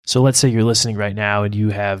So let's say you're listening right now and you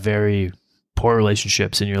have very poor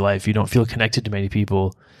relationships in your life. You don't feel connected to many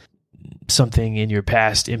people. Something in your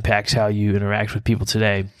past impacts how you interact with people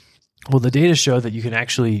today. Well, the data show that you can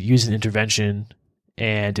actually use an intervention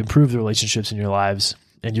and improve the relationships in your lives.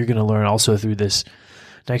 And you're going to learn also through this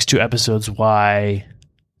next 2 episodes why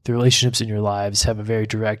the relationships in your lives have a very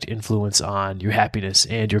direct influence on your happiness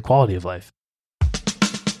and your quality of life.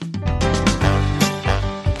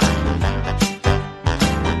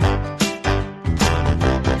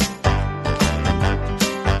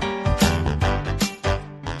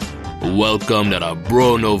 Welcome to the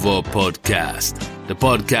Bro Novo Podcast, the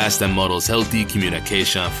podcast that models healthy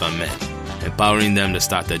communication for men, empowering them to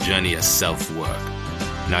start the journey of self-work.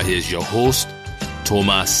 Now here's your host,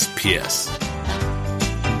 Thomas Pierce.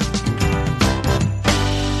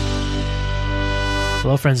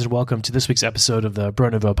 Hello, friends, and welcome to this week's episode of the Bro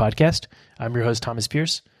Novo Podcast. I'm your host, Thomas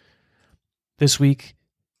Pierce. This week,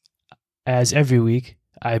 as every week,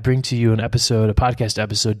 I bring to you a podcast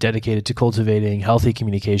episode dedicated to cultivating healthy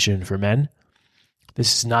communication for men.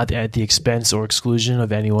 This is not at the expense or exclusion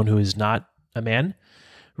of anyone who is not a man.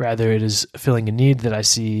 Rather, it is filling a need that I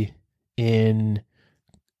see in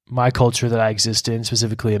my culture that I exist in,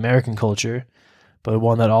 specifically American culture, but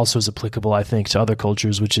one that also is applicable, I think, to other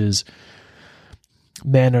cultures, which is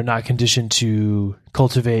men are not conditioned to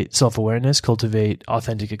cultivate self-awareness, cultivate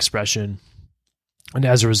authentic expression, and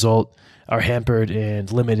as a result, are hampered and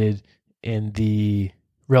limited in the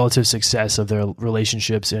relative success of their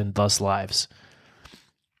relationships and thus lives.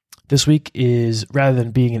 This week is, rather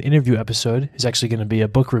than being an interview episode, is actually going to be a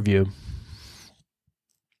book review.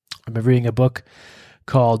 I've been reading a book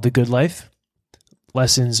called The Good Life,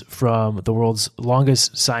 Lessons from the World's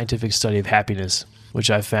Longest Scientific Study of Happiness, which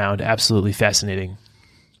I found absolutely fascinating.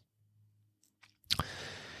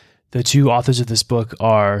 The 2 authors of this book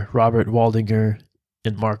are Robert Waldinger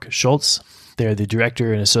and Mark Schultz. They're the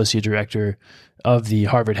director and associate director of the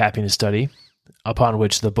Harvard Happiness Study, upon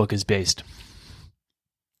which the book is based.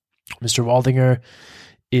 Mr. Waldinger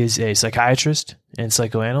is a psychiatrist and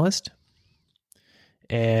psychoanalyst,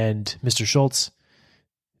 and Mr. Schultz,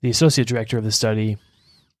 the associate director of the study,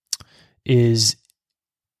 is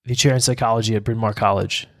the chair in psychology at Bryn Mawr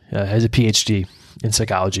College, has a PhD in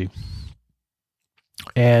psychology.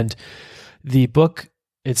 And the book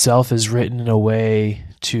itself is written in a way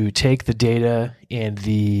to take the data and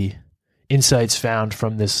the insights found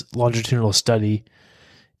from this longitudinal study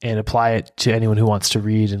and apply it to anyone who wants to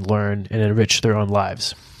read and learn and enrich their own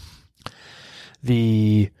lives.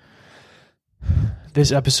 This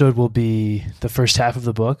episode will be the first half of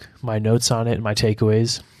the book, my notes on it and my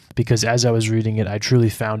takeaways, because as I was reading it, I truly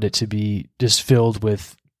found it to be just filled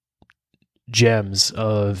with gems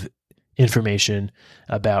of information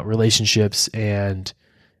about relationships and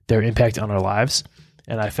their impact on our lives,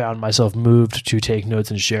 and I found myself moved to take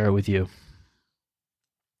notes and share it with you.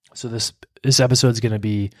 So this episode is going to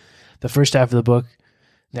be the first half of the book.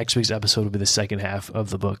 Next week's episode will be the second half of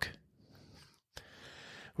the book.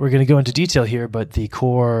 We're going to go into detail here, but the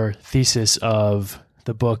core thesis of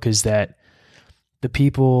the book is that the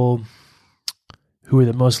people who are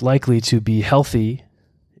the most likely to be healthy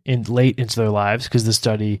late into their lives, because the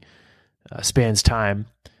study spans time,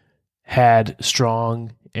 had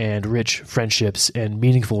strong and rich friendships and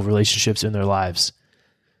meaningful relationships in their lives.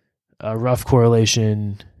 A rough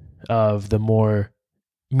correlation of the more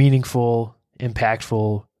meaningful,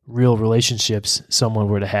 impactful, real relationships someone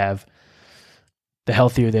were to have, the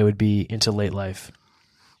healthier they would be into late life.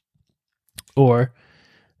 Or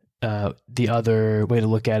the other way to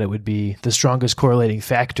look at it would be the strongest correlating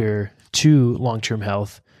factor to long-term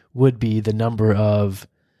health would be the number of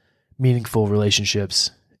meaningful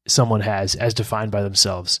relationships someone has as defined by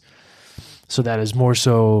themselves. So that is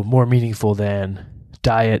more meaningful than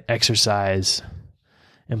diet, exercise,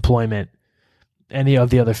 employment, any of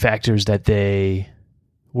the other factors that they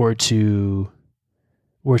were to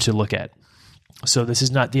look at. So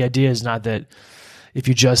the idea is not that if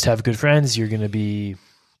you just have good friends, you're going to be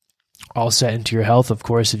all set into your health. Of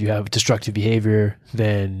course, if you have destructive behavior,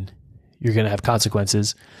 then you're going to have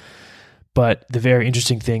consequences. But the very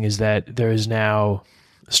interesting thing is that there is now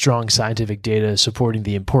strong scientific data supporting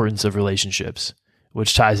the importance of relationships,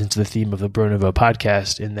 which ties into the theme of the Bro Novo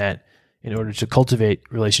podcast, in that in order to cultivate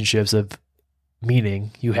relationships of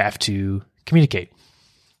meaning, you have to communicate.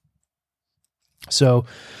 So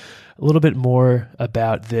a little bit more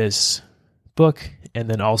about this book and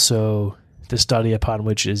then also the study upon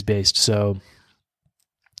which it is based. So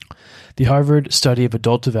the Harvard Study of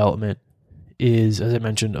Adult Development is, as I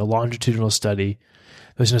mentioned, a longitudinal study.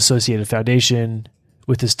 There's an associated foundation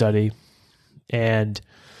with the study, and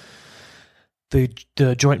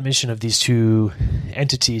The joint mission of these two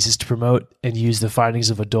entities is to promote and use the findings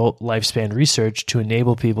of adult lifespan research to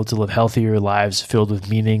enable people to live healthier lives filled with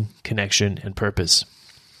meaning, connection, and purpose.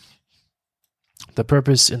 The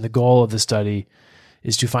purpose and the goal of the study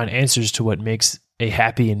is to find answers to what makes a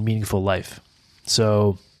happy and meaningful life.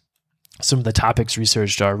 So some of the topics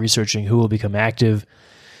researched are researching who will become active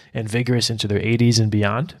and vigorous into their 80s and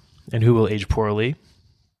beyond, and who will age poorly,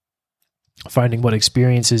 finding what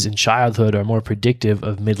experiences in childhood are more predictive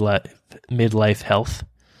of midlife health,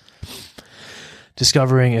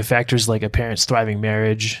 discovering if factors like a parent's thriving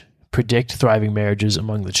marriage predict thriving marriages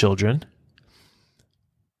among the children,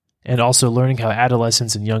 and also learning how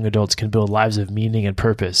adolescents and young adults can build lives of meaning and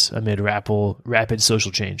purpose amid rapid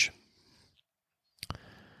social change.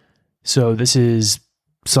 So this is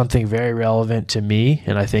something very relevant to me,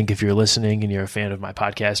 and I think if you're listening and you're a fan of my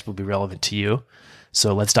podcast, it will be relevant to you.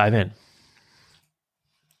 So let's dive in.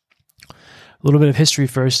 A little bit of history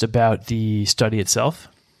first about the study itself.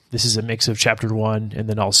 This is a mix of chapter 1 and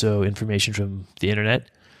then also information from the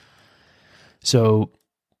internet. So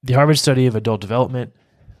the Harvard Study of Adult Development,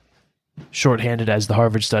 shorthanded as the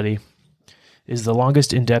Harvard Study, is the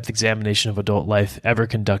longest in-depth examination of adult life ever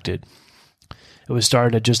conducted. It was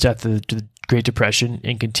started just after the Great Depression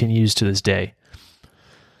and continues to this day.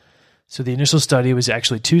 So the initial study was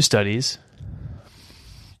actually 2 studies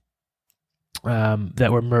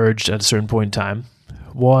that were merged at a certain point in time.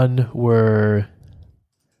 One were,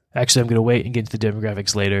 actually I'm going to wait and get into the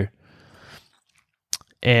demographics later.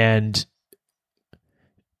 And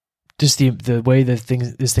just the way that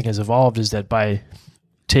this thing has evolved is that by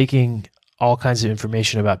taking all kinds of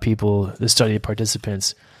information about people, the study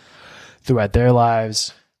participants, throughout their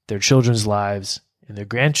lives, their children's lives, and their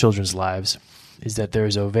grandchildren's lives, is that there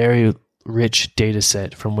is a very rich data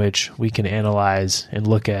set from which we can analyze and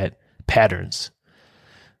look at patterns,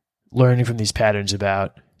 learning from these patterns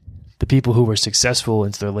about the people who were successful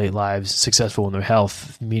into their late lives, successful in their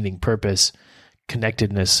health, meaning, purpose,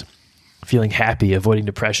 connectedness, feeling happy, avoiding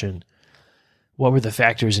depression. What were the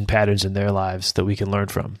factors and patterns in their lives that we can learn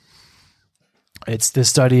from? This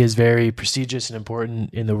study is very prestigious and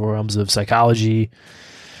important in the realms of psychology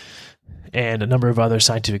and a number of other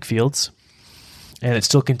scientific fields, and it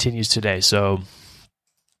still continues today. So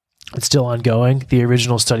it's still ongoing. The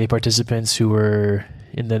original study participants who were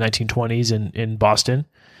in the 1920s in Boston,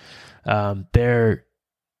 their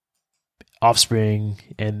offspring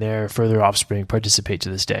and their further offspring participate to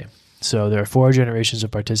this day. So there are 4 generations of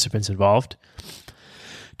participants involved,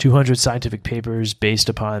 200 scientific papers based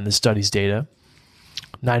upon the study's data,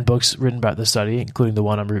 9 books written about the study, including the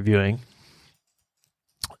one I'm reviewing,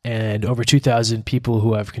 and over 2,000 people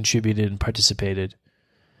who have contributed and participated,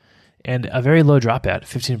 and a very low dropout,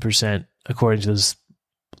 15%, according to this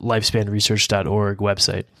lifespanresearch.org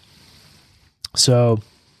website. So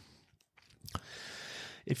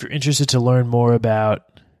if you're interested to learn more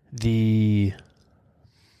about the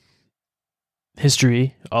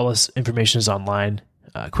history, all this information is online.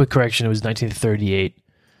 Quick correction, it was 1938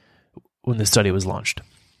 when the study was launched.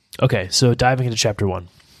 Okay, so diving into chapter 1.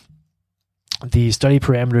 The study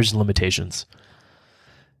parameters and limitations.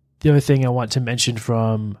 The other thing I want to mention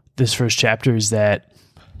from this first chapter is that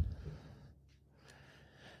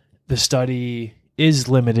the study is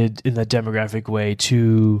limited in the demographic way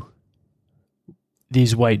to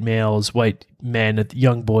these white males, white men,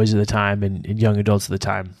 young boys at the time, and young adults at the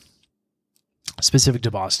time, specific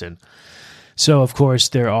to Boston. So, of course,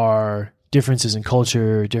 there are differences in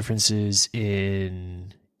culture, differences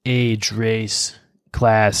in age, race,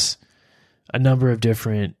 class, a number of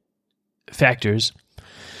different factors.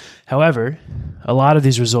 However, a lot of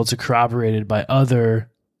these results are corroborated by other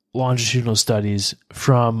longitudinal studies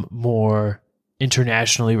from more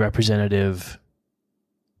internationally representative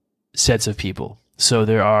sets of people. So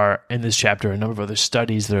there are, in this chapter, a number of other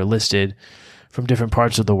studies that are listed from different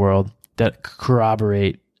parts of the world that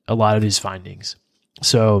corroborate a lot of these findings.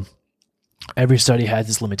 So every study has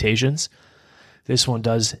its limitations. This one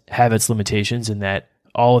does have its limitations in that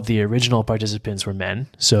all of the original participants were men.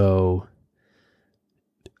 So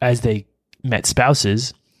as they met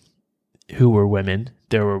spouses who were women,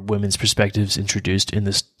 there were women's perspectives introduced in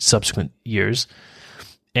the subsequent years,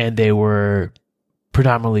 and they were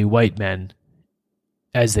predominantly white men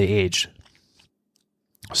as they aged.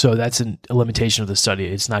 So that's a limitation of the study.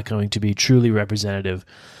 It's not going to be truly representative.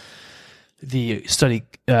 The study,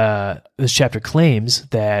 this chapter claims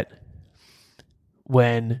that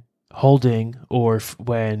when holding or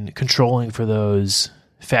when controlling for those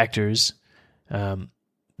factors, the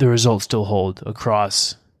results still hold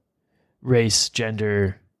across race,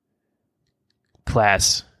 gender,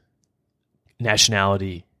 class,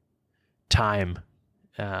 nationality, time.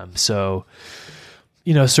 So,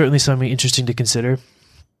 certainly something interesting to consider.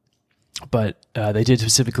 But they did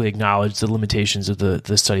specifically acknowledge the limitations of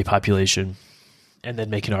the study population and then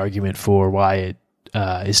make an argument for why it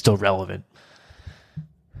is still relevant.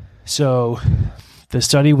 So the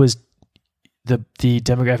study was, the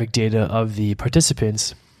demographic data of the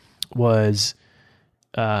participants was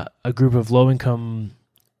a group of low-income,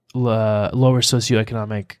 lower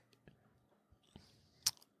socioeconomic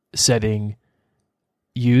setting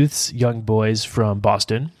youths, young boys from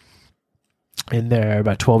Boston, and they're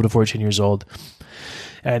about 12 to 14 years old.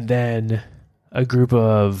 And then a group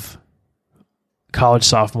of college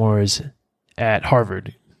sophomores at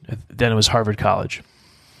Harvard. Then it was Harvard College.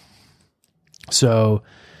 So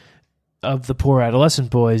of the poor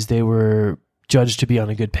adolescent boys, they were judged to be on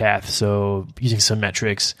a good path. So using some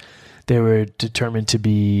metrics, they were determined to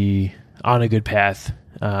be on a good path,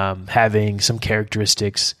 having some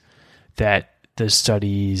characteristics that the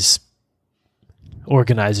study's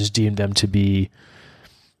organizers deemed them to be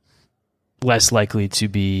less likely to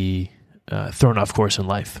be thrown off course in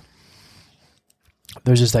life.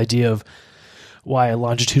 There's this idea of why a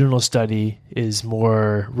longitudinal study is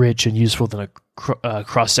more rich and useful than a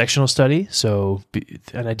cross-sectional study. So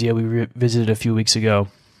an idea we visited a few weeks ago.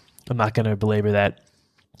 I'm not going to belabor that,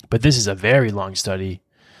 but this is a very long study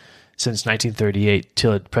since 1938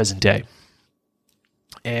 till present day.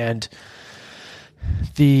 And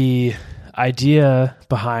the idea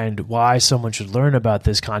behind why someone should learn about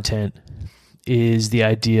this content is the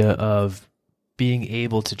idea of being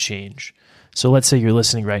able to change. So let's say you're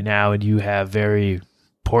listening right now and you have very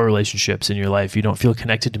poor relationships in your life. You don't feel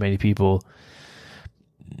connected to many people.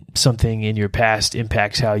 Something in your past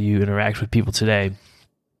impacts how you interact with people today.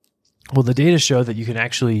 Well, the data show that you can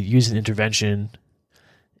actually use an intervention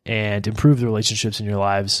and improve the relationships in your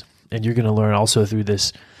lives. And you're going to learn also through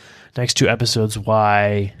this next 2 episodes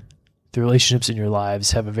why the relationships in your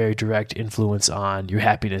lives have a very direct influence on your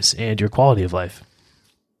happiness and your quality of life.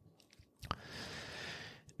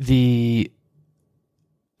 The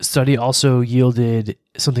study also yielded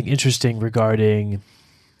something interesting regarding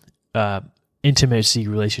intimacy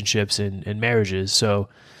relationships and marriages. So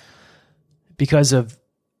because of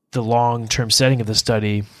the long-term setting of the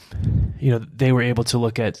study, they were able to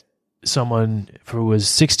look at someone who was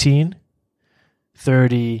 16,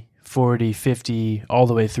 30, 40, 50, all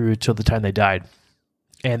the way through till the time they died.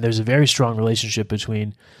 And there's a very strong relationship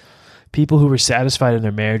between people who were satisfied in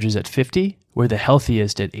their marriages at 50 were the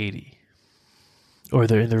healthiest at 80. Or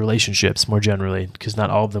they're in their relationships more generally, because not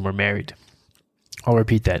all of them were married. I'll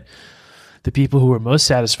repeat that. The people who were most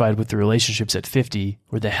satisfied with the relationships at 50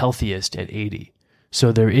 were the healthiest at 80.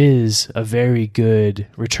 So there is a very good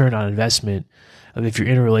return on investment of, if you're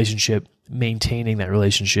in a relationship, maintaining that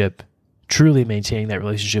relationship, truly maintaining that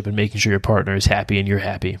relationship and making sure your partner is happy and you're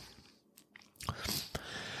happy.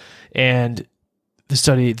 And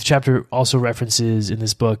the chapter also references in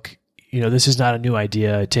this book, this is not a new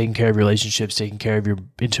idea. Taking care of relationships, taking care of your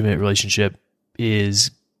intimate relationship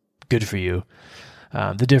is good for you.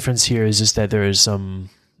 The difference here is just that there is some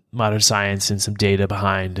modern science and some data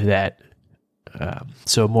behind that.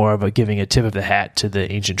 So more of giving a tip of the hat to the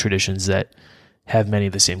ancient traditions that have many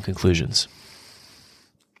of the same conclusions.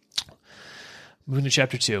 Moving to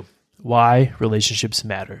chapter 2, why relationships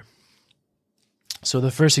matter. So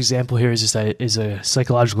the first example here is a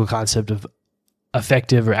psychological concept of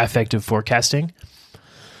effective or affective forecasting.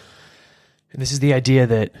 And this is the idea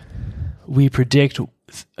that we predict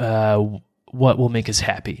what will make us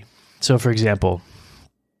happy. So for example,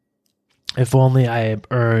 if only I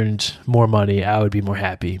earned more money, I would be more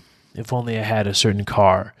happy. If only I had a certain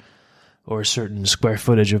car or a certain square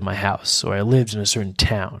footage of my house, or I lived in a certain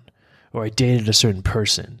town, or I dated a certain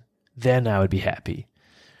person, then I would be happy.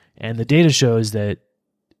 And the data shows that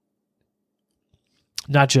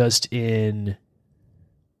not just in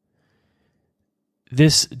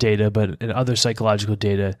this data, but in other psychological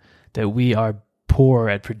data, that we are poor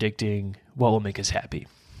at predicting what will make us happy.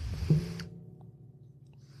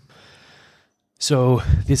 So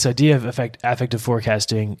this idea of affective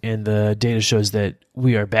forecasting in the data shows that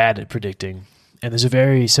we are bad at predicting. And there's a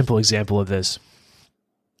very simple example of this.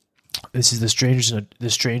 This is the strangers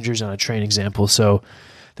on a train example. So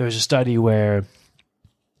there was a study where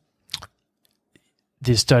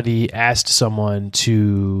the study asked someone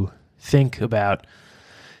to think about,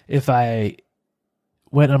 if I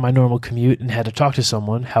went on my normal commute and had to talk to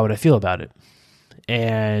someone, how would I feel about it?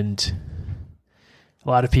 And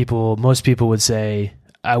most people would say,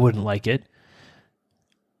 I wouldn't like it.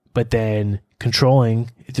 But then running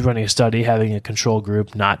a study, having a control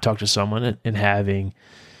group not talk to someone, and having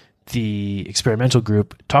the experimental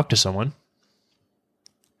group talk to someone,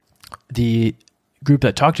 the group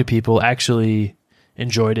that talked to people actually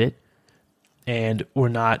enjoyed it and were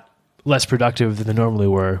not less productive than they normally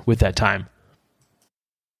were with that time.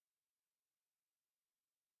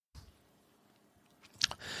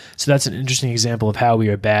 So that's an interesting example of how we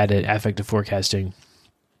are bad at affective forecasting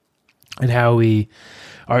and how we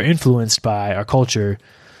are influenced by our culture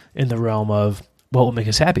in the realm of what will make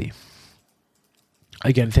us happy.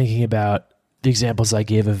 Again, thinking about the examples I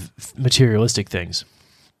gave of materialistic things.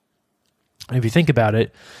 And if you think about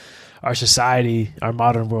it, our society, our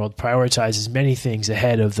modern world prioritizes many things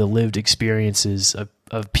ahead of the lived experiences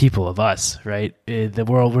of people, of us, right? In the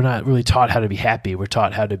world, we're not really taught how to be happy. We're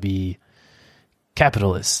taught how to be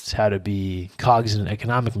capitalists, how to be cogs in an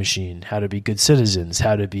economic machine, how to be good citizens,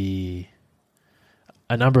 how to be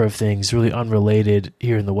a number of things really unrelated,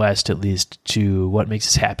 here in the West at least, to what makes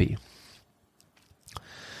us happy.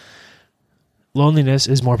 Loneliness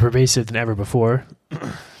is more pervasive than ever before.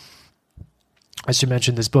 As you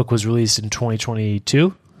mentioned, this book was released in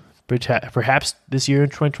 2022, perhaps this year in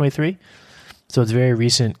 2023. So it's very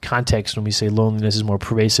recent context when we say loneliness is more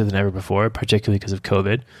pervasive than ever before, particularly because of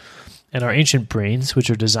COVID. And our ancient brains, which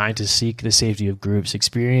are designed to seek the safety of groups,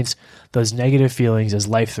 experience those negative feelings as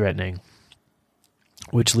life-threatening,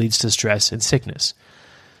 which leads to stress and sickness.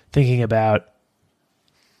 Thinking about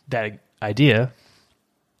that idea,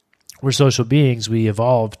 we're social beings, we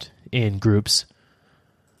evolved in groups.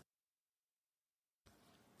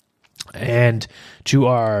 And to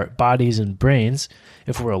our bodies and brains,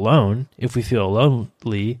 if we're alone, if we feel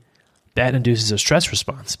lonely, that induces a stress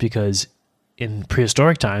response, because in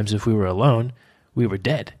prehistoric times, if we were alone, we were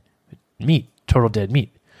dead. Meat, total dead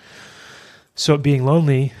meat. So being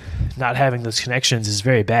lonely, not having those connections is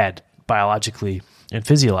very bad biologically and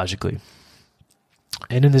physiologically.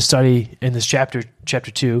 And in this study, in this chapter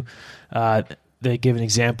 2, they give an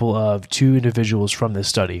example of two individuals from this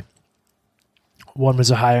study. One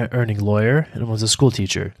was a high-earning lawyer, and one was a school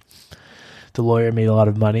teacher. The lawyer made a lot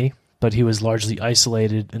of money, but he was largely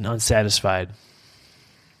isolated and unsatisfied.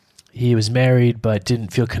 He was married, but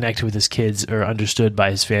didn't feel connected with his kids or understood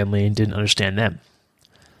by his family and didn't understand them.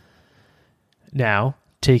 Now,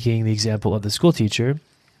 taking the example of the school teacher,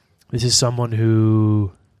 this is someone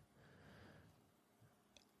who,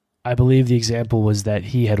 I believe the example was that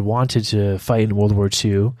he had wanted to fight in World War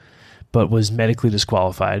II, but was medically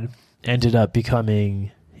disqualified, ended up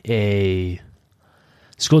becoming a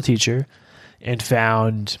school teacher, and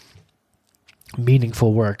found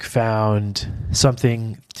meaningful work, found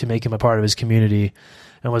something to make him a part of his community,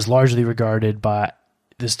 and was largely regarded by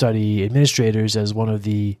the study administrators as one of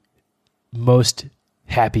the most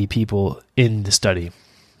happy people in the study.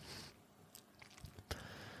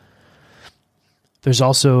 There's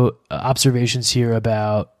also observations here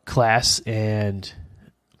about class and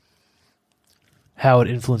how it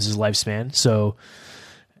influences lifespan. So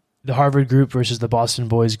the Harvard group versus the Boston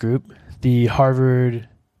boys group. The Harvard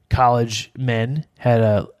college men had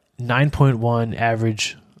a 9.1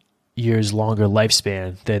 average years longer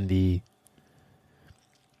lifespan than the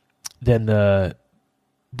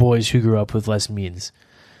boys who grew up with less means.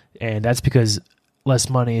 And that's because less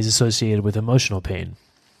money is associated with emotional pain.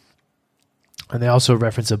 And they also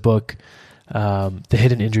reference a book, The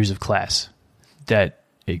Hidden Injuries of Class, that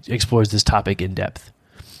explores this topic in depth.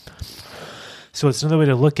 So it's another way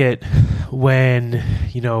to look at when,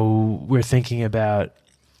 we're thinking about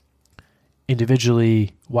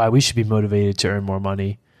individually why we should be motivated to earn more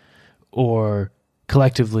money, or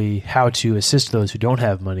collectively how to assist those who don't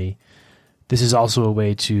have money. This is also a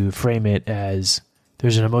way to frame it as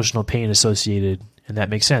there's an emotional pain associated, and that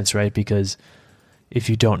makes sense, right? Because if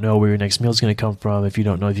you don't know where your next meal is going to come from, if you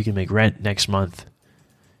don't know if you can make rent next month,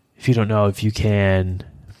 if you don't know if you can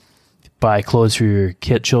buy clothes for your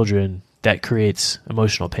children, that creates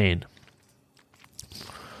emotional pain.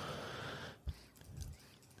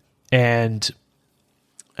 And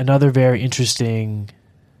another very interesting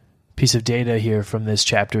piece of data here from this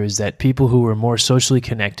chapter is that people who were more socially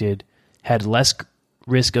connected had less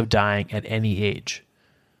risk of dying at any age.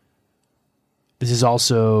 This is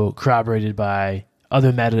also corroborated by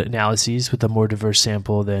other meta-analyses with a more diverse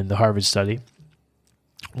sample than the Harvard study.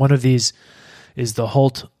 One of these is the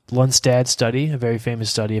Holt-Lunstad study, a very famous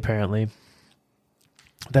study apparently,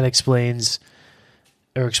 that explains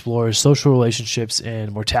or explores social relationships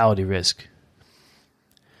and mortality risk.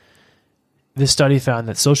 This study found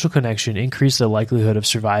that social connection increased the likelihood of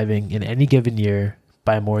surviving in any given year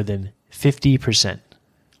by more than 50%.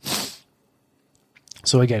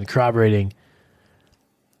 So again, corroborating,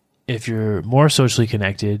 if you're more socially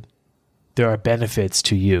connected, there are benefits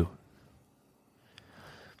to you.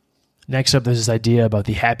 Next up, there's this idea about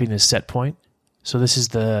the happiness set point. So this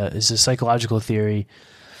is a psychological theory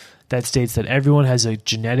that states that everyone has a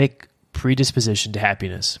genetic predisposition to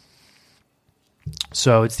happiness.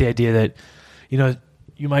 So it's the idea that,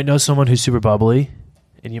 you might know someone who's super bubbly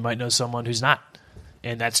and you might know someone who's not.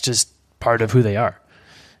 And that's just part of who they are.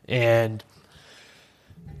 And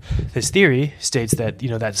this theory states that,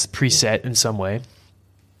 that's preset in some way.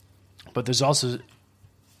 But there's also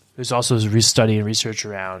study and research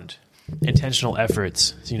around intentional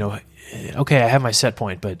efforts. Okay, I have my set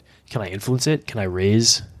point, but can I influence it? Can I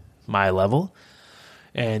raise my level?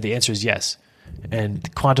 And the answer is yes. And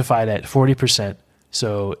quantified at 40%.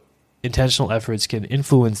 So intentional efforts can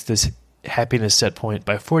influence this happiness set point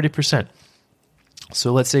by 40%.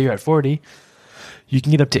 So let's say you're at 40, you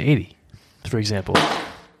can get up to 80, for example.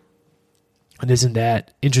 And isn't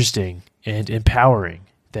that interesting and empowering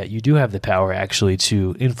that you do have the power actually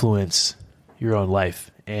to influence your own life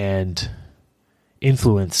and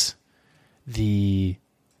influence the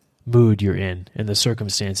mood you're in and the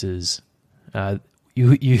circumstances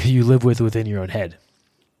you live within your own head.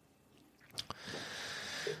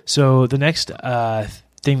 So the next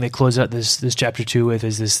thing they close out this chapter 2 with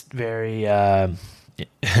is this very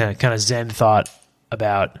kind of Zen thought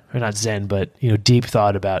about, or not Zen, but deep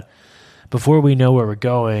thought about, before we know where we're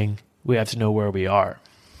going, we have to know where we are.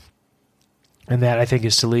 And that, I think,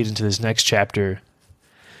 is to lead into this next chapter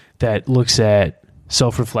that looks at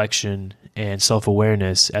self-reflection and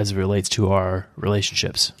self-awareness as it relates to our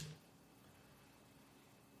relationships.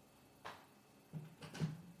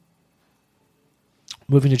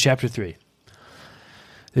 Moving to chapter 3.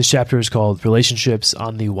 This chapter is called Relationships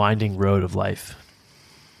on the Winding Road of Life.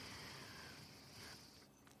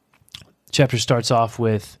 The chapter starts off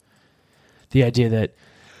with the idea that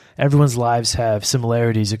everyone's lives have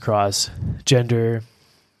similarities across gender,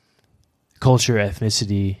 culture,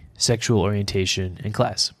 ethnicity, sexual orientation, and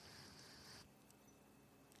class.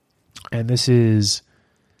 And this is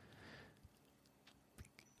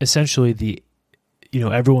essentially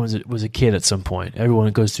everyone was a kid at some point.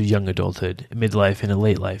 Everyone goes through young adulthood, midlife, and a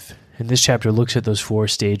late life. And this chapter looks at those 4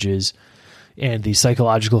 stages and the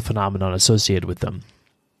psychological phenomenon associated with them.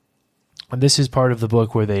 And this is part of the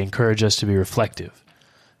book where they encourage us to be reflective.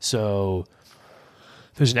 So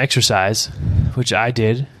there's an exercise, which I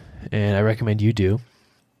did, and I recommend you do,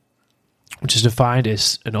 which is to find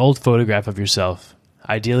an old photograph of yourself,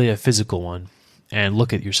 ideally a physical one, and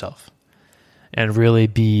look at yourself and really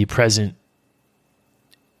be present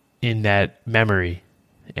in that memory.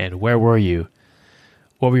 And where were you?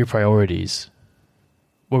 What were your priorities?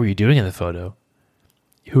 What were you doing in the photo?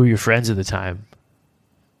 Who were your friends at the time?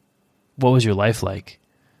 What was your life like?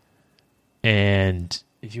 And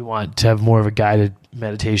if you want to have more of a guided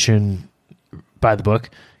meditation, buy the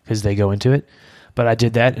book because they go into it. But I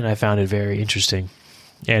did that and I found it very interesting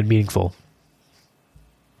and meaningful.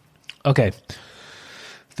 Okay.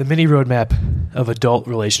 The mini roadmap of adult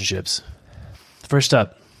relationships. First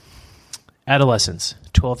up, adolescence,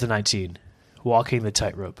 12 to 19, walking the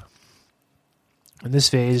tightrope. In this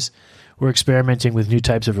phase, we're experimenting with new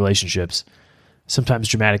types of relationships, sometimes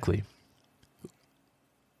dramatically.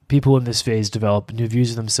 People in this phase develop new views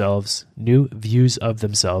of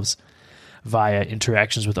themselves via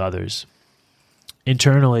interactions with others.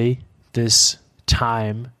 Internally, this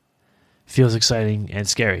time feels exciting and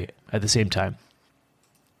scary at the same time.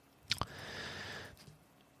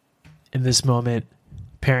 In this moment,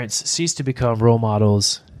 parents cease to become role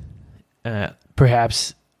models,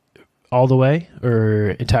 perhaps all the way or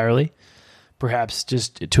entirely, perhaps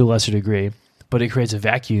just to a lesser degree, but it creates a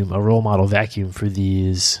role model vacuum for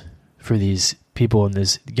these people and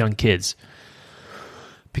these young kids.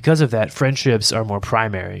 Because of that, friendships are more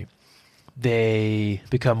primary. They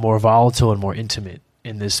become more volatile and more intimate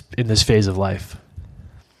in this phase of life.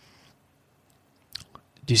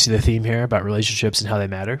 Do you see the theme here about relationships and how they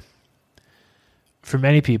matter? For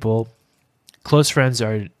many people, close friends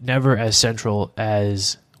are never as central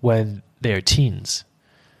as when they are teens.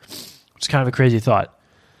 It's kind of a crazy thought.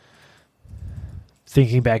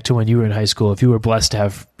 Thinking back to when you were in high school, if you were blessed to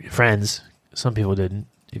have friends, some people didn't.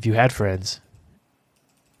 If you had friends,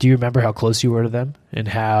 do you remember how close you were to them and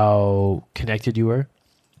how connected you were?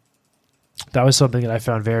 That was something that I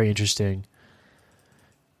found very interesting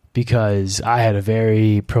because I had a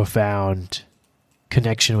very profound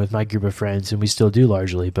connection with my group of friends, and we still do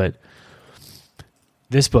largely, but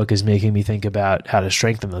this book is making me think about how to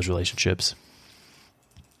strengthen those relationships.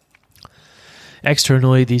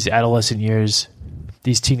 Externally, these adolescent years,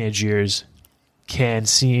 these teenage years can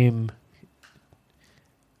seem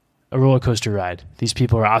a roller coaster ride. These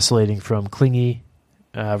people are oscillating from clingy,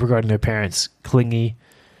 regarding their parents, clingy,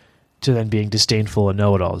 to then being disdainful and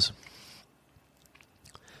know-it-alls.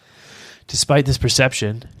 Despite this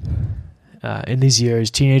perception, in these years,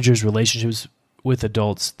 teenagers' relationships with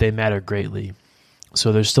adults, they matter greatly.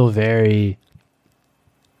 So they're still very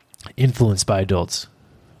influenced by adults.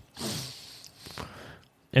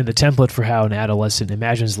 And the template for how an adolescent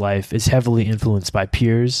imagines life is heavily influenced by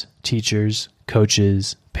peers, teachers,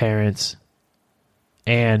 coaches, parents,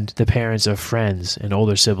 and the parents of friends and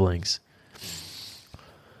older siblings.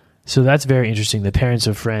 So that's very interesting, the parents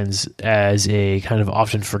of friends as a kind of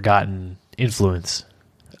often forgotten influence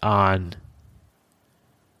on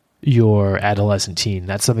your adolescent teen.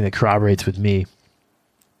 That's something that corroborates with me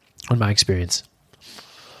on my experience.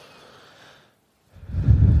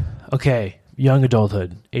 Okay, young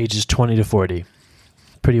adulthood, ages 20 to 40.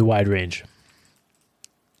 Pretty wide range.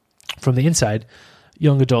 From the inside,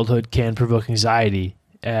 young adulthood can provoke anxiety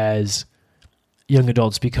as young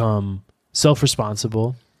adults become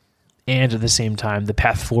self-responsible, and at the same time, the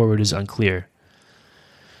path forward is unclear,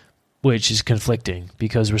 which is conflicting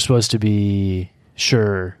because we're supposed to be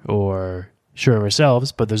sure of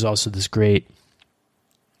ourselves, but there's also this great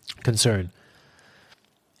concern.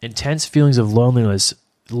 Intense feelings of loneliness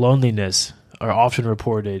are often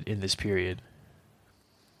reported in this period.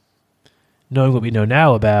 Knowing what we know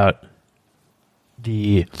now about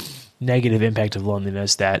the negative impact of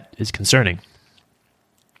loneliness, that is concerning.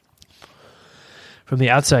 From the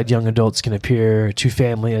outside, young adults can appear to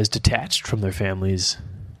family as detached from their families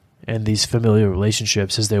and these familiar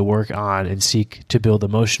relationships as they work on and seek to build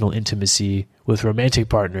emotional intimacy with romantic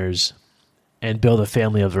partners and build a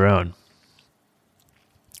family of their own.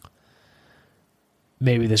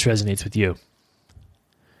 Maybe this resonates with you.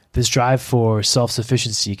 This drive for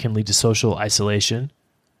self-sufficiency can lead to social isolation,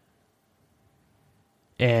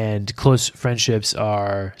 and close friendships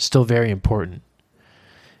are still very important.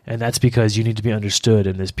 And that's because you need to be understood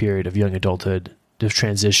in this period of young adulthood, this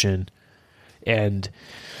transition, and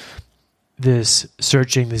this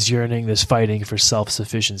searching, this yearning, this fighting for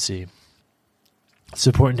self-sufficiency. It's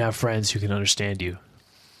important to have friends who can understand you.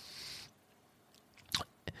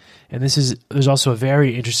 And there's also a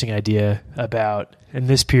very interesting idea about, in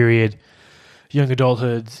this period, young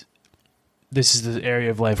adulthood, this is the area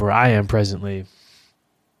of life where I am presently.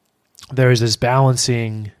 There is this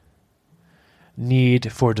balancing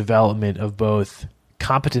need for development of both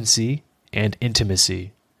competency and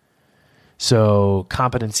intimacy. So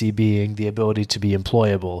competency being the ability to be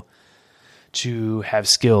employable, to have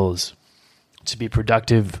skills, to be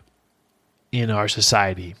productive in our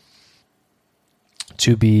society,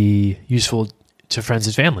 to be useful to friends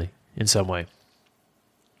and family in some way.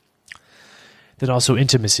 Then also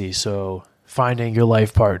intimacy, so finding your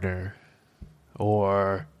life partner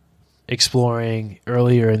or exploring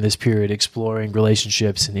earlier in this period, exploring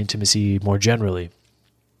relationships and intimacy more generally.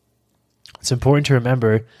 It's important to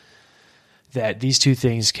remember that these two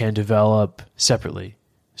things can develop separately.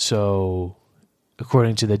 So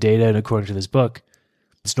according to the data and according to this book,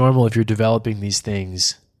 it's normal if you're developing these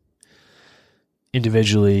things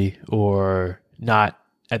individually or not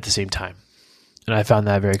at the same time. And I found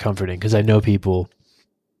that very comforting because I know people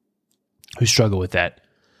who struggle with that.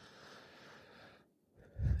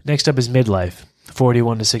 Next up is midlife,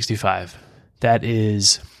 41 to 65. That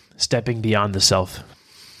is stepping beyond the self.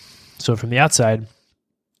 So from the outside,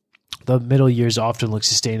 the middle years often look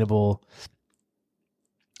sustainable,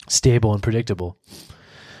 stable, and predictable.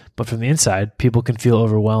 But from the inside, people can feel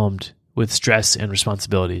overwhelmed with stress and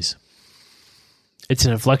responsibilities. It's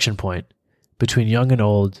an inflection point between young and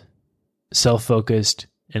old, self-focused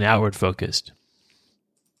and outward-focused.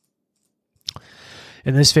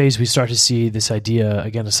 In this phase, we start to see this idea,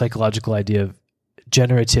 again, a psychological idea of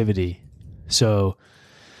generativity. So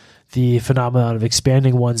the phenomenon of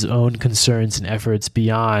expanding one's own concerns and efforts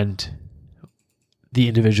beyond the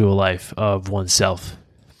individual life of oneself.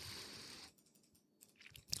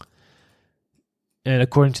 And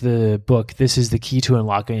according to the book, this is the key to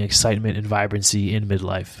unlocking excitement and vibrancy in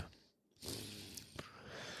midlife.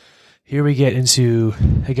 Here we get into,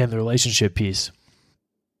 again, the relationship piece.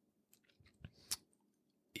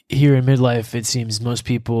 Here in midlife, it seems most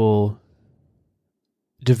people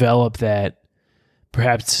develop that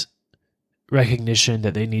perhaps recognition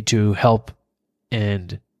that they need to help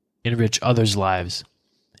and enrich others' lives.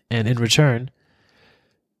 And in return,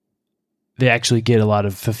 they actually get a lot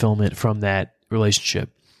of fulfillment from that relationship.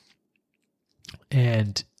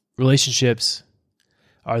 And relationships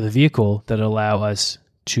are the vehicle that allow us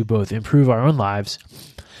to both improve our own lives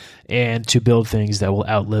and to build things that will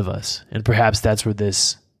outlive us. And perhaps that's where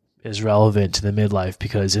this is relevant to the midlife,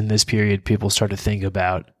 because in this period, people start to think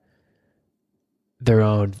about their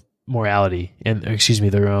own morality and,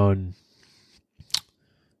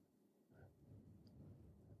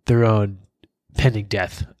 their their own pending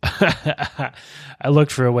death. I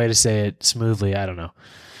looked for a way to say it smoothly. I don't know.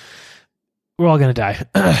 We're all going to die.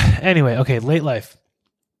 Anyway, okay, late life.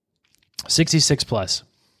 66 plus.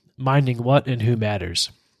 Minding what and who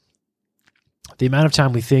matters. The amount of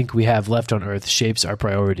time we think we have left on Earth shapes our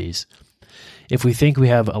priorities. If we think we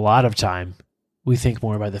have a lot of time, we think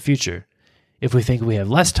more about the future. If we think we have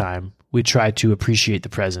less time, we try to appreciate the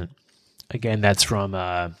present. Again, that's from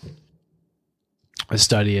a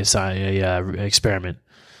study, a experiment,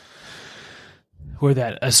 where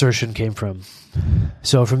that assertion came from.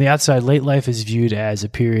 So from the outside, late life is viewed as a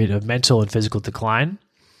period of mental and physical decline.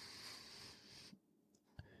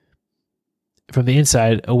 From the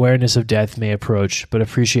inside, awareness of death may approach, but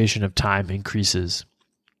appreciation of time increases.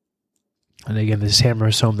 And again, this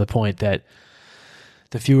hammers home the point that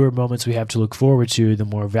the fewer moments we have to look forward to, the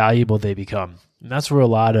more valuable they become. And that's where a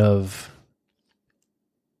lot of,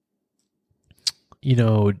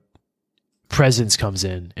 presence comes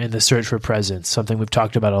in, and the search for presence, something we've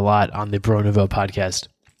talked about a lot on the Bro Nouveau podcast.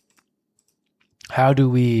 How do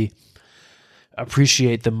we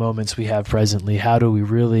appreciate the moments we have presently? How do we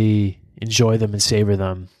really enjoy them and savor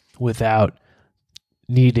them without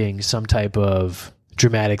needing some type of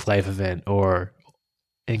dramatic life event or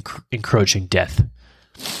encroaching death?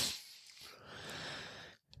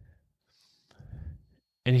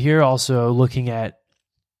 And here also looking at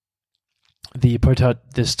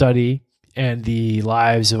the study and the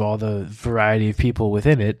lives of all the variety of people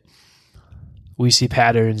within it, we see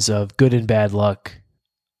patterns of good and bad luck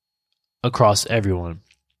across everyone.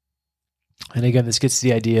 And again, this gets to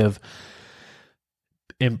the idea of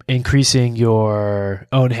increasing your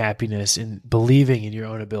own happiness and believing in your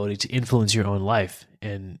own ability to influence your own life.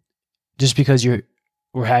 And just because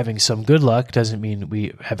we're having some good luck doesn't mean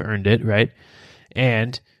we have earned it, right?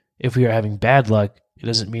 And if we are having bad luck, it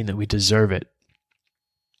doesn't mean that we deserve it.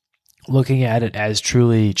 Looking at it as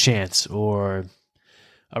truly chance or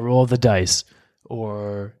a roll of the dice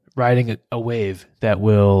or riding a wave that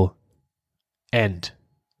will end,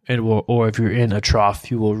 or if you're in a trough,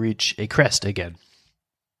 you will reach a crest again.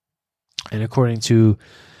 And according to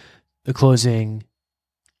the closing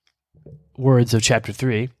words of chapter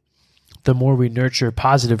 3, the more we nurture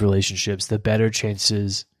positive relationships, the better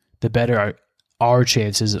our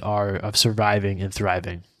chances are of surviving and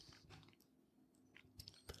thriving.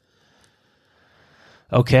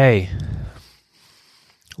 Okay.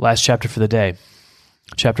 Last chapter for the day.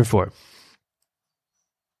 Chapter 4.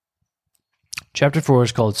 Chapter 4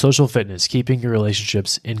 is called Social Fitness, Keeping Your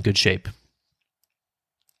Relationships in Good Shape.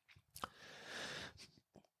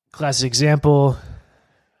 Classic example.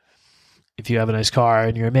 If you have a nice car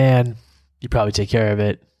and you're a man, you probably take care of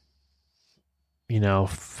it. I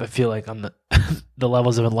feel like on the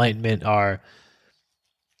levels of enlightenment are,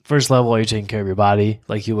 first level, are you taking care of your body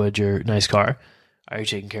like you would your nice car? Are you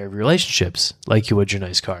taking care of your relationships like you would your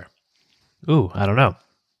nice car? Ooh, I don't know.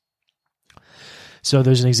 So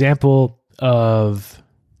there's an example of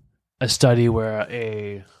a study where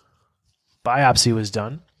a biopsy was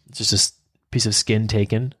done. It's just a piece of skin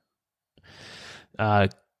taken.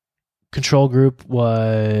 Control group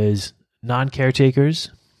was non-caretakers,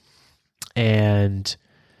 and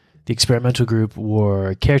the experimental group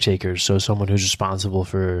were caretakers, so someone who's responsible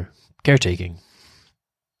for caretaking.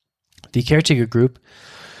 The caretaker group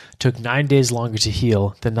took 9 days longer to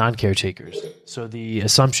heal than non-caretakers. So the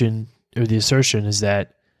assumption or the assertion is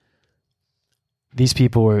that these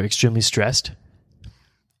people were extremely stressed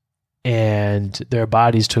and their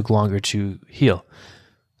bodies took longer to heal,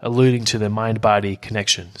 alluding to the mind-body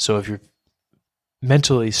connection. So if you're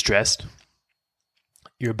mentally stressed,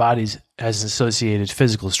 your body has associated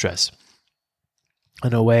physical stress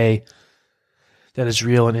in a way that is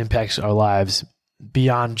real and impacts our lives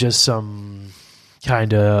beyond just some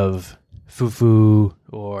kind of foo-foo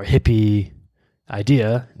or hippie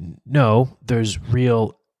idea. No, there's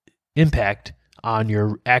real impact on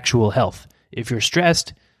your actual health. If you're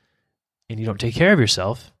stressed and you don't take care of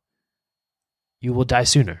yourself, you will die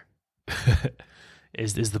sooner,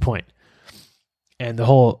 is the point. And the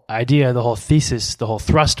whole idea, the whole thesis, the whole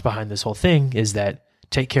thrust behind this whole thing is that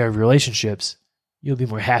take care of your relationships, you'll be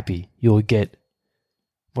more happy, you'll get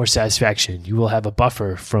more satisfaction, you will have a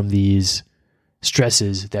buffer from these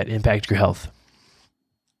stresses that impact your health.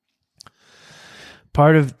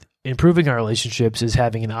 Part of improving our relationships is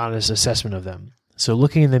having an honest assessment of them. So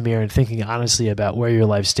looking in the mirror and thinking honestly about where your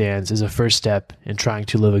life stands is a first step in trying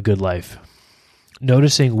to live a good life.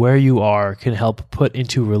 Noticing where you are can help put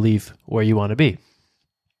into relief where you want to be.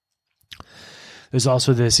 There's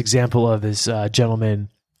also this example of this gentleman.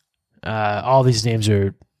 All these names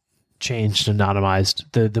are changed,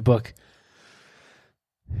 anonymized. The book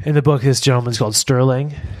In the book, this gentleman's called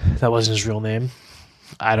Sterling. That wasn't his real name.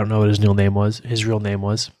 I don't know what his real name was. His real name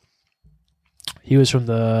was. He was from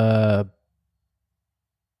the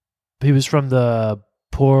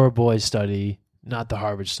Poor Boys Study, not the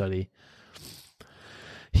Harvard Study.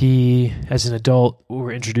 He, as an adult, we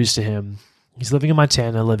were introduced to him. He's living in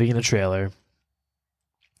Montana, living in a trailer.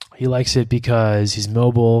 He likes it because he's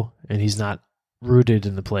mobile and he's not rooted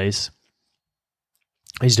in the place.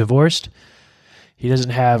 He's divorced. He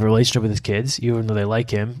doesn't have a relationship with his kids, even though they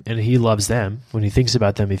like him, and he loves them. When he thinks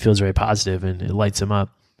about them, he feels very positive and it lights him up,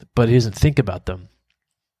 but he doesn't think about them.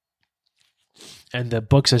 And the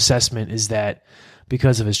book's assessment is that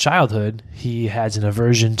because of his childhood, he has an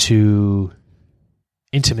aversion to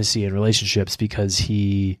intimacy and relationships because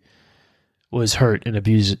he was hurt and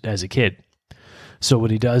abused as a kid. So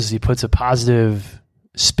what he does is he puts a positive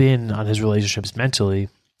spin on his relationships mentally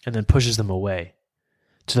and then pushes them away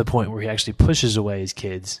to the point where he actually pushes away his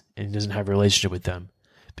kids and he doesn't have a relationship with them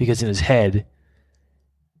because in his head,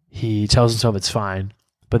 he tells himself it's fine.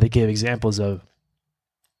 But they gave examples of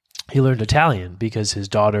he learned Italian because his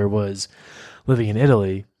daughter was living in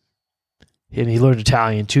Italy, and he learned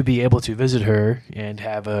Italian to be able to visit her and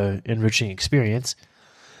have an enriching experience.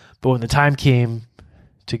 But when the time came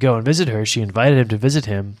to go and visit her, she invited him to visit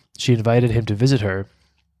him. She invited him to visit her.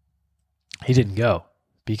 He didn't go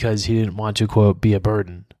because he didn't want to, quote, be a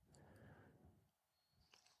burden.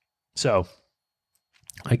 So,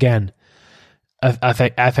 again,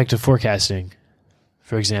 affective forecasting,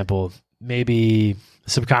 for example, maybe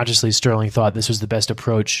subconsciously Sterling thought this was the best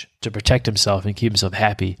approach to protect himself and keep himself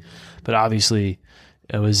happy. But obviously,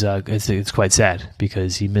 it was it's quite sad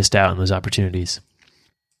because he missed out on those opportunities.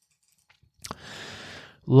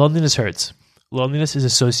 Loneliness hurts. Loneliness is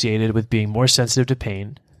associated with being more sensitive to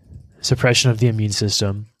pain, suppression of the immune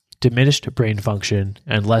system, diminished brain function,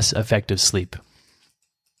 and less effective sleep.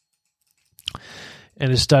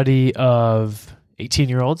 In a study of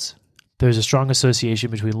 18-year-olds, there's a strong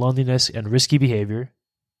association between loneliness and risky behavior.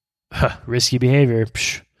 Risky behavior,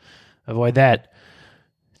 avoid that.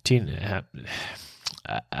 I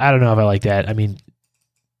don't know if I like that. I mean,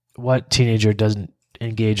 what teenager doesn't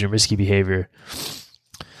engage in risky behavior?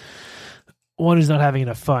 One who's not having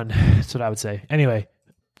enough fun. That's what I would say. Anyway,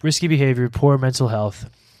 risky behavior, poor mental health,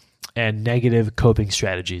 and negative coping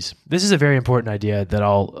strategies. This is a very important idea that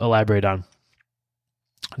I'll elaborate on.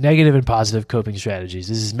 Negative and positive coping strategies.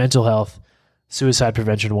 This is mental health, suicide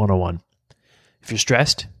prevention 101. If you're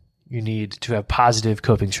stressed, you need to have positive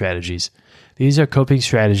coping strategies. These are coping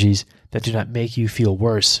strategies that do not make you feel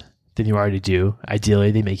worse than you already do.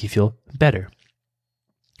 Ideally, they make you feel better.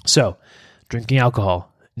 So, drinking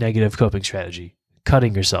alcohol, negative coping strategy.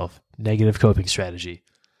 Cutting yourself, negative coping strategy.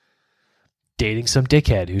 Dating some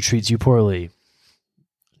dickhead who treats you poorly,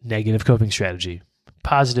 negative coping strategy.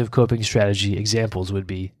 Positive coping strategy examples would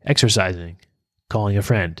be exercising, calling a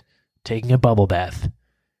friend, taking a bubble bath,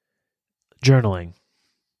 journaling,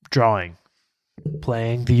 drawing,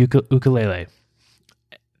 playing the ukulele.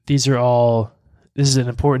 This is an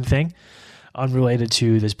important thing, unrelated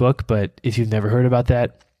to this book, but if you've never heard about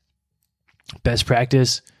that, best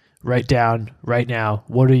practice, write down right now,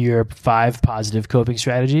 what are your 5 positive coping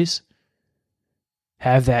strategies?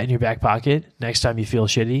 Have that in your back pocket. Next time you feel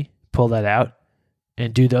shitty, pull that out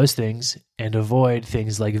and do those things and avoid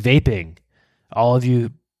things like vaping. All of you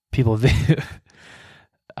people,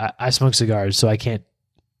 I smoke cigars, so I can't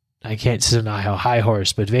sit on a high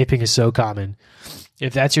horse, but vaping is so common.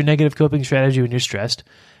 If that's your negative coping strategy when you're stressed,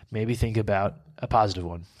 maybe think about a positive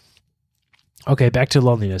one. Okay, back to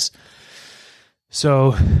loneliness.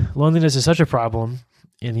 So loneliness is such a problem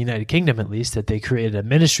in the United Kingdom, at least, that they created a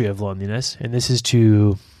ministry of loneliness, and this is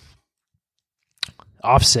to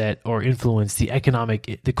offset or influence the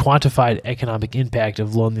quantified economic impact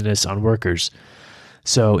of loneliness on workers.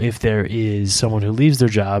 So if there is someone who leaves their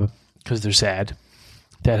job because they're sad,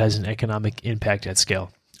 that has an economic impact at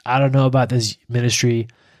scale. I don't know about this ministry.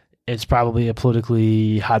 It's probably a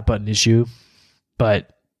politically hot button issue,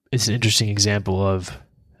 but it's an interesting example of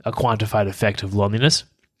a quantified effect of loneliness.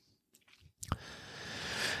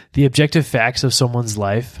 The objective facts of someone's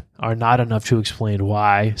life are not enough to explain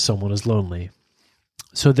why someone is lonely.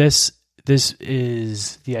 So this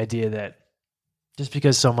is the idea that just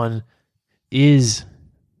because someone is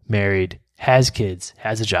married, has kids,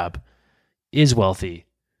 has a job, is wealthy,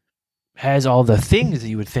 has all the things that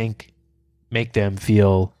you would think make them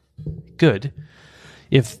feel good,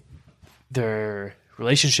 if their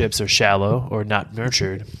relationships are shallow or not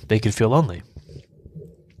nurtured, they could feel lonely.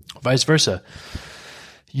 Vice versa.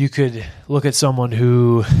 You could look at someone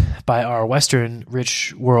who, by our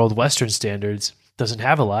rich world Western standards, doesn't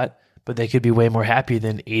have a lot, but they could be way more happy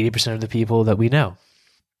than 80% of the people that we know.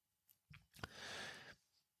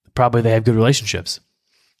 Probably they have good relationships.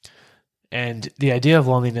 And the idea of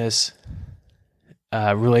loneliness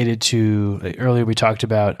related to, earlier we talked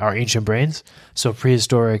about our ancient brains. So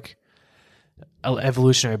prehistoric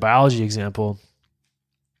evolutionary biology example,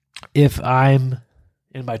 if I'm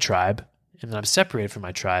in my tribe and then I'm separated from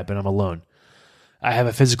my tribe and I'm alone, I have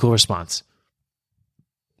a physical response.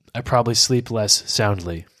 I probably sleep less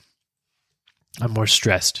soundly. I'm more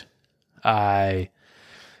stressed. I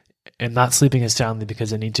am not sleeping as soundly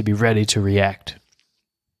because I need to be ready to react.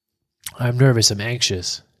 I'm nervous. I'm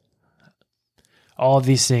anxious. All of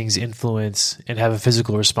these things influence and have a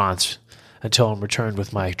physical response until I'm returned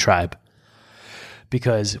with my tribe.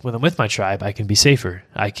 Because when I'm with my tribe, I can be safer.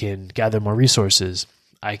 I can gather more resources.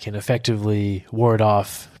 I can effectively ward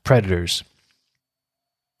off predators.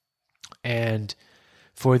 And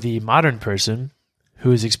for the modern person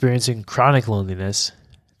who is experiencing chronic loneliness,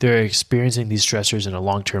 they're experiencing these stressors in a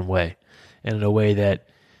long-term way, and in a way that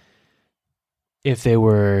if they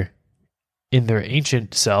were in their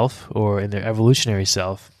ancient self or in their evolutionary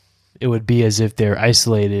self, it would be as if they're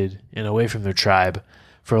isolated and away from their tribe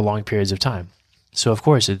for long periods of time. So of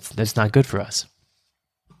course, that's not good for us.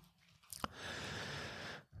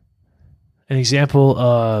 An example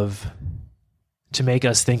to make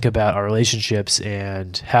us think about our relationships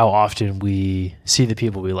and how often we see the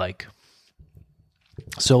people we like.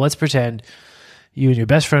 So let's pretend you and your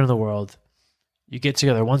best friend in the world, you get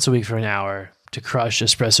together once a week for an hour to crush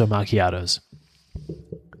espresso macchiatos.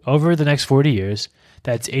 Over the next 40 years,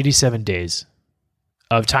 that's 87 days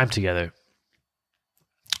of time together.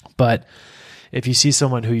 But if you see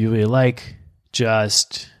someone who you really like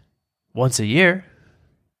just once a year,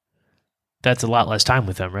 that's a lot less time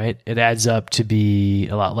with them, right? It adds up to be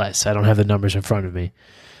a lot less. I don't have the numbers in front of me.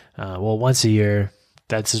 Well, once a year,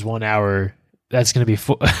 that's just 1 hour. That's going to be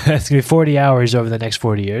that's going to be 40 hours over the next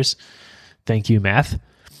 40 years. Thank you, math.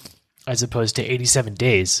 As opposed to 87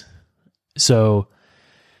 days. So,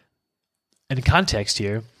 in context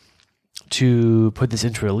here, to put this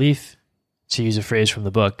into relief, to use a phrase from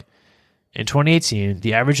the book, in 2018,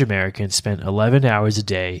 the average American spent 11 hours a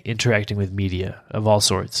day interacting with media of all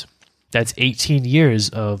sorts. That's 18 years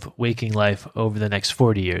of waking life over the next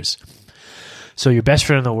 40 years. So your best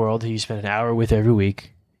friend in the world who you spend an hour with every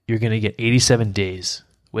week, you're going to get 87 days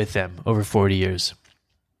with them over 40 years.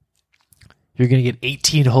 You're going to get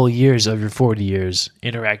 18 whole years of your 40 years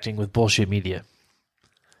interacting with bullshit media.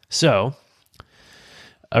 So,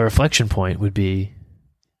 a reflection point would be,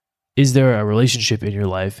 is there a relationship in your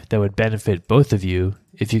life that would benefit both of you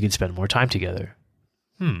if you could spend more time together?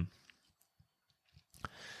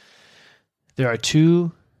 There are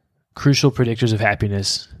two crucial predictors of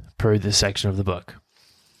happiness per this section of the book.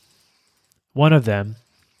 One of them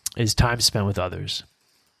is time spent with others.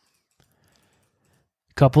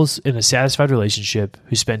 Couples in a satisfied relationship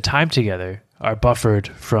who spend time together are buffered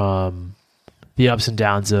from the ups and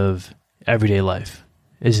downs of everyday life,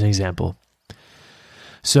 as an example.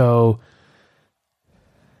 So,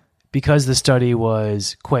 because the study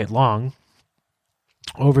was quite long,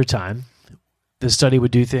 over time, the study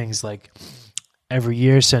would do things like every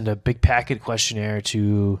year send a big packet questionnaire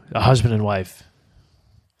to a husband and wife,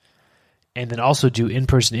 and then also do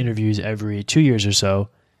in-person interviews every 2 years or so,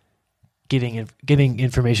 getting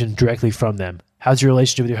information directly from them. How's your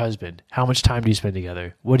relationship with your husband? How much time do you spend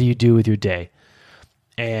together? What do you do with your day?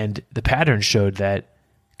 And the pattern showed that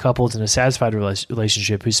couples in a satisfied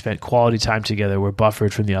relationship who spent quality time together were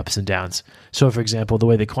buffered from the ups and downs. So, for example, the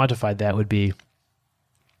way they quantified that would be,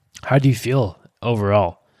 how do you feel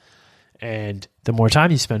overall? And the more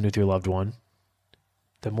time you spend with your loved one,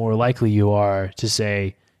 the more likely you are to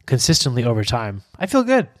say consistently over time, I feel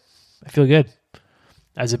good. I feel good.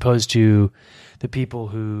 As opposed to the people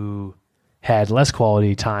who had less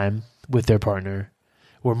quality time with their partner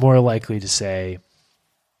were more likely to say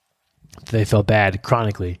they felt bad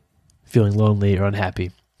chronically, feeling lonely or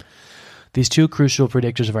unhappy. These two crucial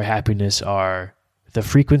predictors of our happiness are the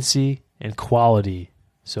frequency and quality,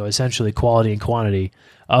 so essentially quality and quantity,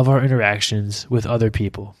 of our interactions with other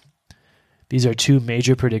people. These are two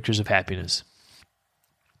major predictors of happiness.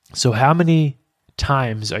 So how many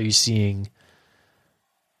times are you seeing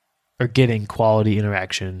or getting quality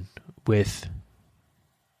interaction with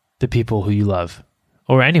the people who you love?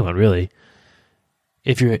 Or anyone, really.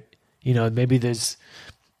 If you're, maybe there's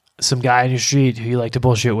some guy on your street who you like to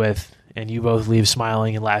bullshit with, and you both leave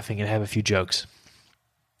smiling and laughing and have a few jokes.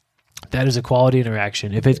 That is a quality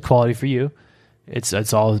interaction. If it's quality for you, it's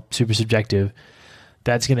all super subjective.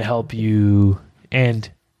 That's going to help you, and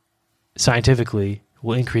scientifically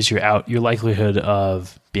will increase your likelihood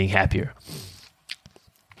of being happier.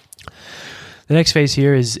 The next phase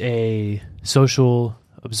here is a social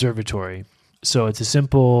observatory. So it's a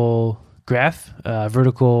simple graph,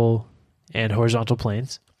 vertical and horizontal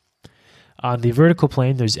planes. On the vertical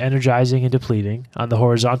plane, there's energizing and depleting. On the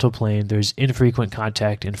horizontal plane, there's infrequent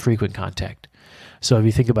contact and frequent contact. So if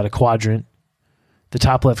you think about a quadrant, the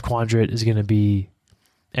top left quadrant is going to be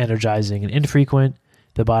energizing and infrequent.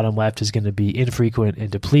 The bottom left is going to be infrequent and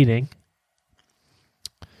depleting.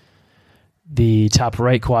 The top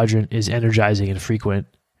right quadrant is energizing and frequent.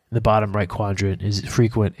 The bottom right quadrant is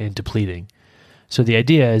frequent and depleting. So the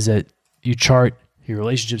idea is that you chart your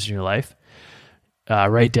relationships in your life,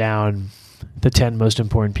 write down the 10 most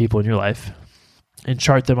important people in your life, and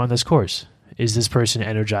chart them on this course. Is this person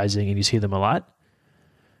energizing and you see them a lot?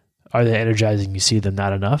 Are they energizing and you see them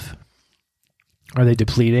not enough? Are they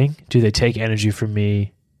depleting? Do they take energy from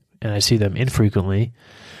me and I see them infrequently?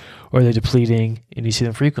 Or are they depleting and you see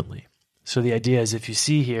them frequently? So the idea is if you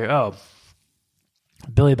see here, oh,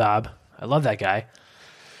 Billy Bob, I love that guy,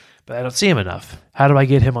 but I don't see him enough. How do I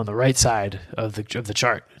get him on the right side of the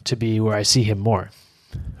chart to be where I see him more?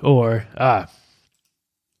 Or,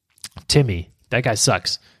 Timmy, that guy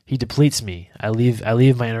sucks. He depletes me. I leave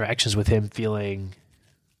my interactions with him feeling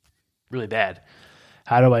really bad.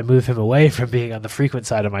 How do I move him away from being on the frequent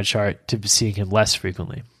side of my chart to seeing him less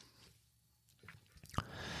frequently?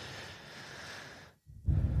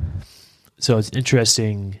 So it's an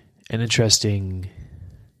interesting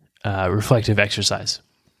reflective exercise.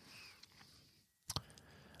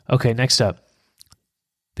 Okay, next up,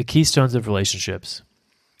 the keystones of relationships.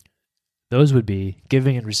 Those would be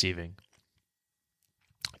giving and receiving.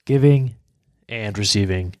 Giving and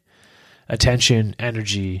receiving. Attention,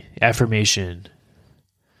 energy, affirmation.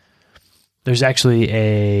 There's actually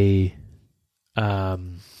a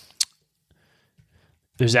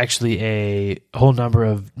whole number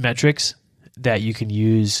of metrics that you can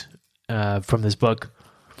use from this book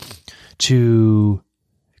to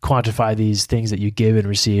quantify these things that you give and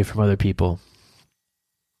receive from other people.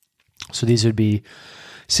 So these would be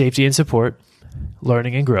safety and support,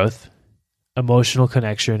 learning and growth, emotional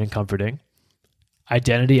connection and comforting,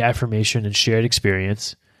 identity affirmation and shared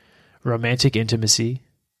experience, romantic intimacy,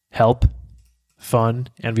 help, fun,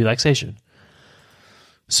 and relaxation.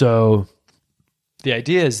 So the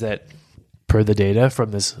idea is that, per the data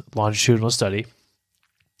from this longitudinal study,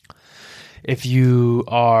 if you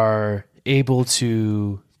are able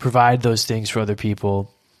to provide those things for other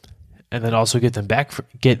people and then also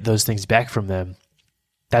get those things back from them,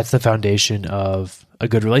 that's the foundation of a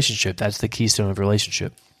good relationship. That's the keystone of a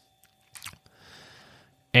relationship.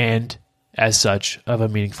 And as such, of a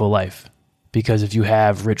meaningful life. Because if you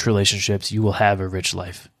have rich relationships, you will have a rich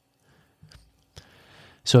life.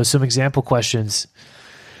 So some example questions.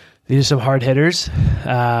 These are some hard hitters.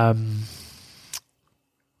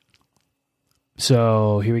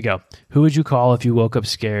 So here we go. Who would you call if you woke up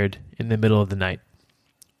scared in the middle of the night?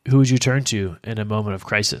 Who would you turn to in a moment of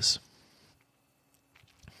crisis?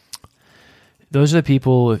 Those are the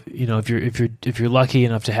people, if you're lucky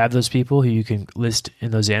enough to have those people who you can list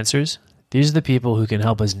in those answers, these are the people who can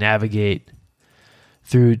help us navigate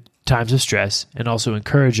through times of stress and also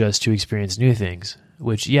encourage us to experience new things,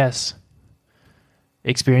 which, yes,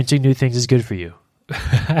 experiencing new things is good for you.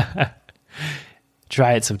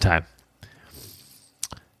 Try it sometime.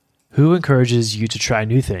 Who encourages you to try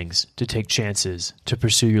new things, to take chances, to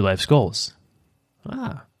pursue your life's goals?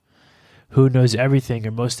 Who knows everything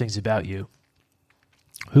or most things about you?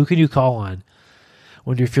 Who can you call on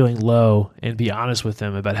when you're feeling low and be honest with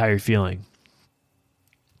them about how you're feeling?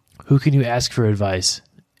 Who can you ask for advice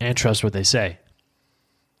and trust what they say?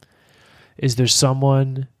 Is there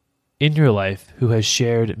someone in your life who has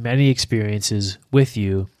shared many experiences with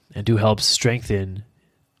you and who helps strengthen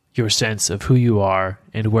your sense of who you are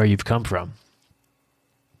and where you've come from?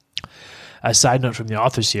 A side note from the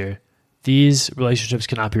authors here, these relationships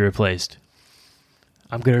cannot be replaced.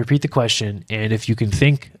 I'm going to repeat the question, and if you can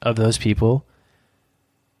think of those people,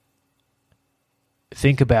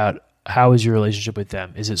 think about how is your relationship with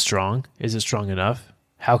them? Is it strong? Is it strong enough?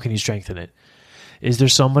 How can you strengthen it? Is there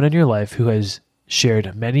someone in your life who has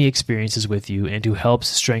shared many experiences with you and who helps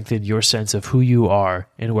strengthen your sense of who you are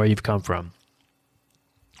and where you've come from?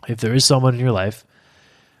 If there is someone in your life,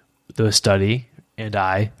 the study and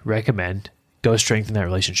I recommend go strengthen that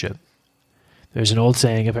relationship. There's an old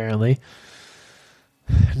saying, apparently,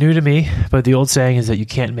 new to me, but the old saying is that you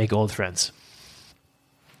can't make old friends.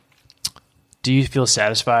 Do you feel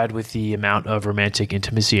satisfied with the amount of romantic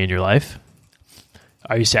intimacy in your life?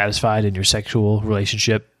 Are you satisfied in your sexual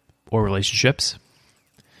relationship or relationships?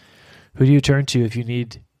 Who do you turn to if you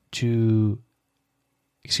need to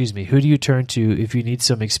Who do you turn to if you need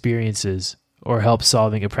some experiences or help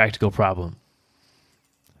solving a practical problem?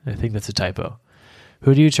 I think that's a typo.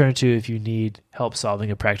 Who do you turn to if you need help solving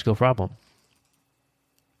a practical problem?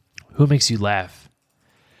 Who makes you laugh?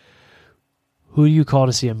 Who do you call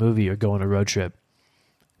to see a movie or go on a road trip?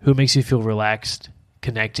 Who makes you feel relaxed,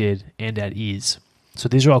 connected, and at ease? So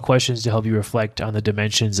these are all questions to help you reflect on the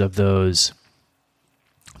dimensions of those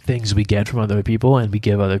things we get from other people and we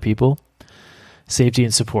give other people. Safety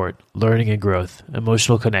and support, learning and growth,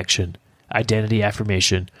 emotional connection, identity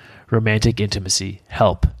affirmation, romantic intimacy,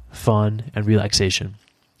 help, fun, and relaxation.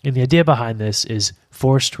 And the idea behind this is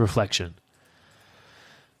forced reflection.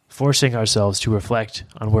 Forcing ourselves to reflect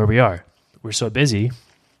on where we are. We're so busy.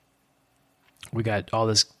 We got all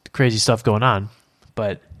this crazy stuff going on,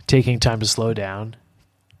 but taking time to slow down,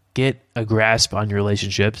 get a grasp on your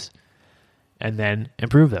relationships, and then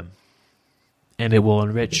improve them. And it will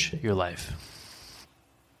enrich your life.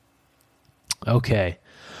 Okay.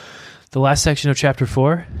 The last section of chapter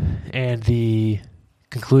 4 and the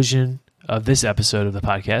conclusion of this episode of the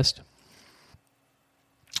podcast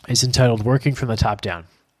is entitled Working from the Top Down.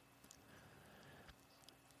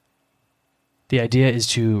 The idea is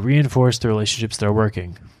to reinforce the relationships that are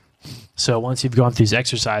working. So once you've gone through these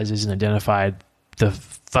exercises and identified the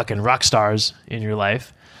fucking rock stars in your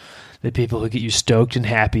life, the people who get you stoked and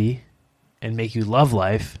happy and make you love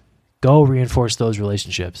life, go reinforce those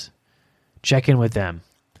relationships. Check in with them.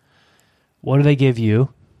 What do they give you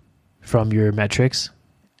from your metrics?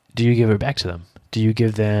 Do you give it back to them? Do you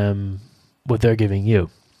give them what they're giving you?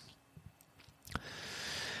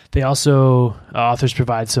 They also, authors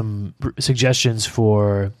provide some suggestions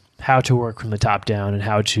for how to work from the top down and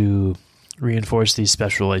how to reinforce these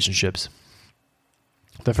special relationships.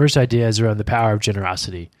 The first idea is around the power of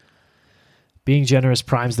generosity. Being generous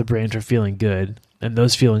primes the brain for feeling good, and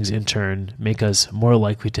those feelings in turn make us more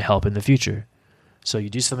likely to help in the future. So you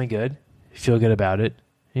do something good, you feel good about it,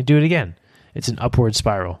 and you do it again. It's an upward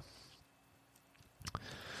spiral.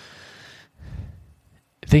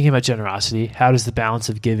 Thinking about generosity, how does the balance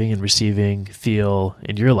of giving and receiving feel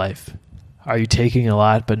in your life? Are you taking a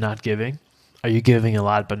lot but not giving? Are you giving a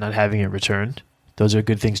lot but not having it returned? Those are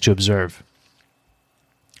good things to observe.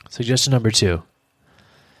 Suggestion number 2,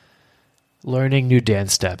 learning new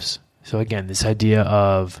dance steps. So again, this idea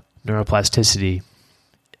of neuroplasticity,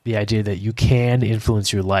 the idea that you can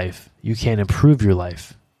influence your life, you can improve your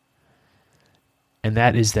life. And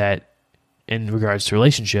that is that in regards to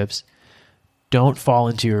relationships, don't fall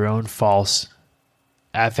into your own false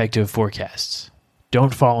affective forecasts.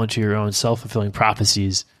 Don't fall into your own self-fulfilling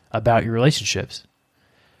prophecies about your relationships.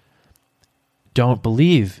 Don't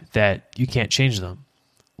believe that you can't change them.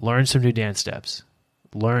 Learn some new dance steps.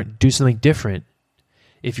 Do something different.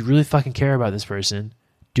 If you really fucking care about this person,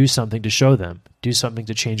 do something to show them. Do something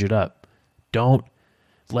to change it up. Don't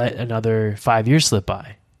let another 5 years slip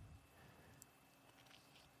by.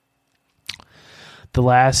 The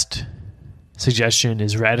last suggestion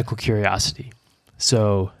is radical curiosity.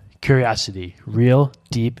 So curiosity, real,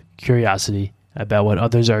 deep curiosity about what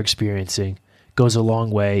others are experiencing goes a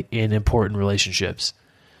long way in important relationships.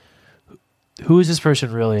 Who is this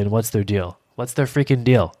person really and what's their deal? What's their freaking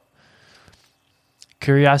deal?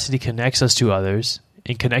 Curiosity connects us to others,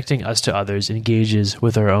 and connecting us to others engages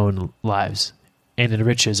with our own lives and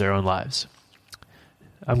enriches our own lives.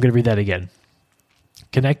 I'm going to read that again.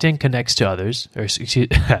 Connecting connects to others,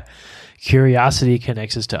 curiosity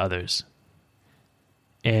connects us to others.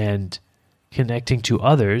 And connecting to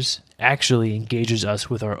others actually engages us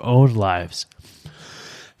with our own lives.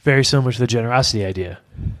 Very similar to the generosity idea.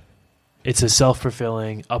 It's a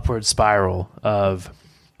self-fulfilling upward spiral of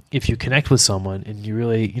if you connect with someone and you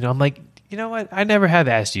really, I'm like, you know what? I never have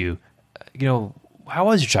asked you, how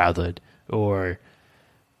was your childhood? Or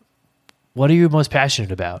what are you most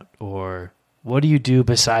passionate about? Or what do you do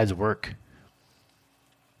besides work?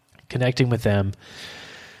 Connecting with them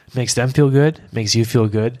makes them feel good, makes you feel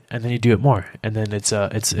good, and then you do it more. And then it's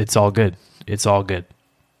all good. It's all good.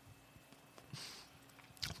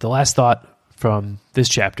 The last thought from this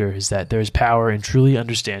chapter is that there is power in truly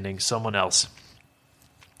understanding someone else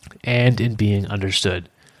and in being understood.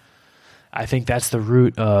 I think that's the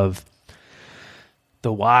root of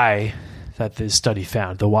the why that this study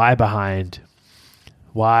found, the why behind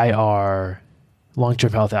why are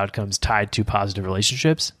long-term health outcomes tied to positive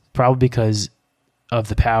relationships, probably because of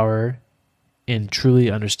the power in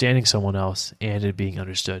truly understanding someone else and in being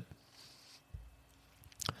understood.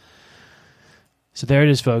 So there it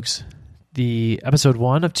is, folks. The episode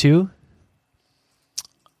 1 of 2,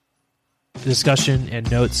 discussion and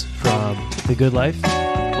notes from The Good Life.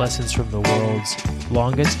 lessons from the world's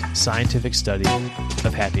longest scientific study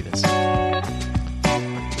of happiness.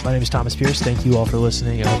 My name is Thomas Pierce. Thank you all for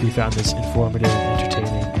listening. I hope you found this informative,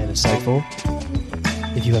 entertaining, and insightful.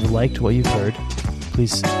 If you have liked what you've heard,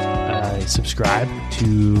 please subscribe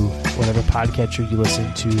to whatever podcatcher you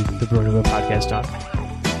listen to the Bro Nouveau podcast on.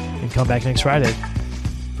 And come back next Friday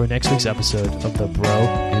for next week's episode of the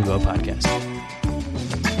Bro Nouveau podcast.